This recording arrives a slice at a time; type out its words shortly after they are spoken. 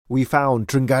we found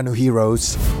Terengganu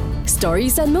heroes.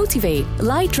 Stories that motivate.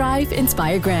 Light Drive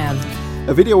Inspiregram.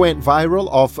 A video went viral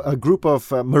of a group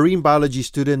of marine biology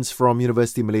students from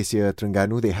University Malaysia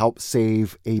Terengganu. They helped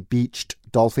save a beached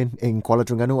dolphin in Kuala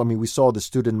Terengganu. I mean, we saw the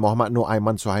student Muhammad Noor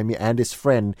Aiman Suhaimi and his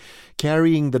friend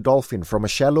carrying the dolphin from a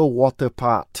shallow water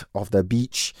part of the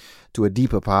beach to a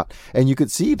deeper part. And you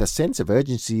could see the sense of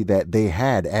urgency that they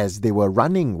had as they were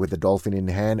running with the dolphin in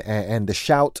hand and the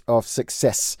shout of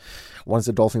success once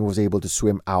the dolphin was able to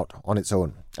swim out on its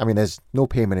own. I mean, there's no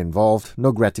payment involved,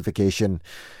 no gratification.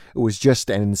 It was just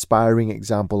an inspiring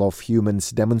example of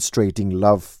humans demonstrating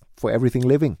love for everything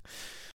living.